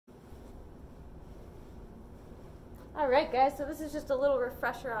Alright guys, so this is just a little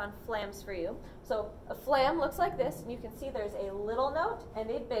refresher on flams for you. So a flam looks like this, and you can see there's a little note and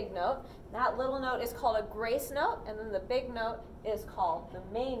a big note. That little note is called a grace note, and then the big note is called the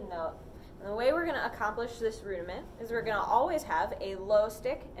main note. And the way we're going to accomplish this rudiment is we're going to always have a low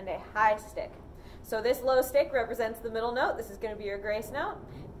stick and a high stick. So this low stick represents the middle note. This is going to be your grace note,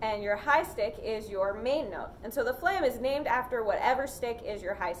 and your high stick is your main note. And so the flam is named after whatever stick is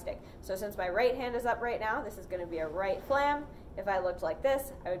your high stick. So since my right hand is up right now, this is going to be a right flam. If I looked like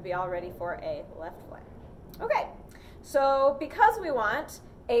this, I would be all ready for a left flam. Okay, so because we want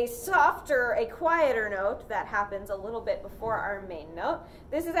a softer, a quieter note that happens a little bit before our main note,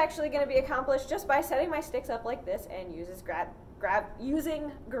 this is actually going to be accomplished just by setting my sticks up like this and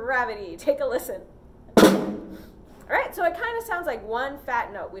using gravity. Take a listen. Alright, so it kind of sounds like one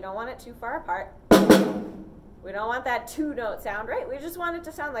fat note. We don't want it too far apart. We don't want that two-note sound, right? We just want it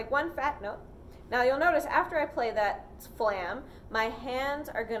to sound like one fat note. Now you'll notice after I play that flam, my hands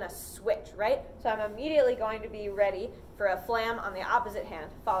are going to switch, right? So I'm immediately going to be ready for a flam on the opposite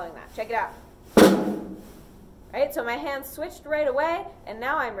hand following that. Check it out. Alright, so my hands switched right away, and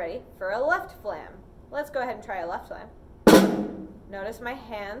now I'm ready for a left flam. Let's go ahead and try a left flam. Notice my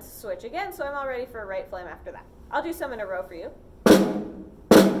hands switch again, so I'm all ready for a right flam after that. I'll do some in a row for you.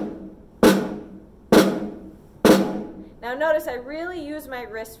 Now notice I really use my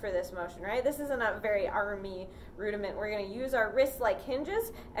wrist for this motion, right? This isn't a very army rudiment. We're going to use our wrists like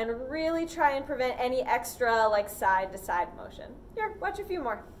hinges and really try and prevent any extra like side to side motion. Here, watch a few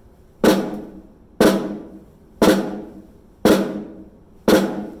more.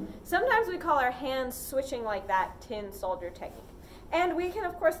 Sometimes we call our hands switching like that tin soldier technique. And we can,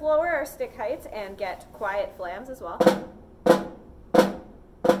 of course, lower our stick heights and get quiet flams as well.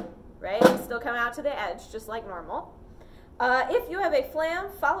 Right? We still come out to the edge, just like normal. If you have a flam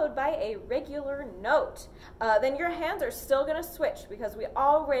followed by a regular note, then your hands are still going to switch because we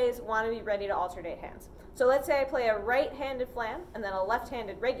always want to be ready to alternate hands. So let's say I play a right-handed flam and then a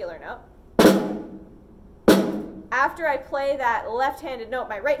left-handed regular note. After I play that left-handed note,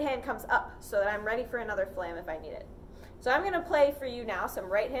 my right hand comes up so that I'm ready for another flam if I need it. So I'm going to play for you now some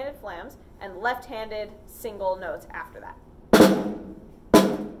right-handed flams and left-handed single notes after that.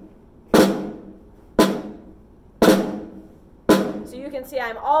 So you can see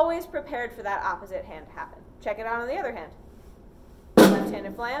I'm always prepared for that opposite hand to happen. Check it out on the other hand.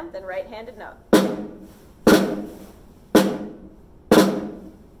 Left-handed flam, then right-handed note.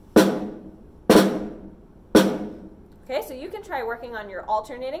 Okay, so you can try working on your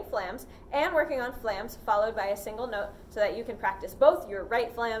alternating flams and working on flams followed by a single note so that you can practice both your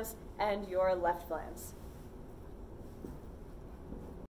right flams and your left flams.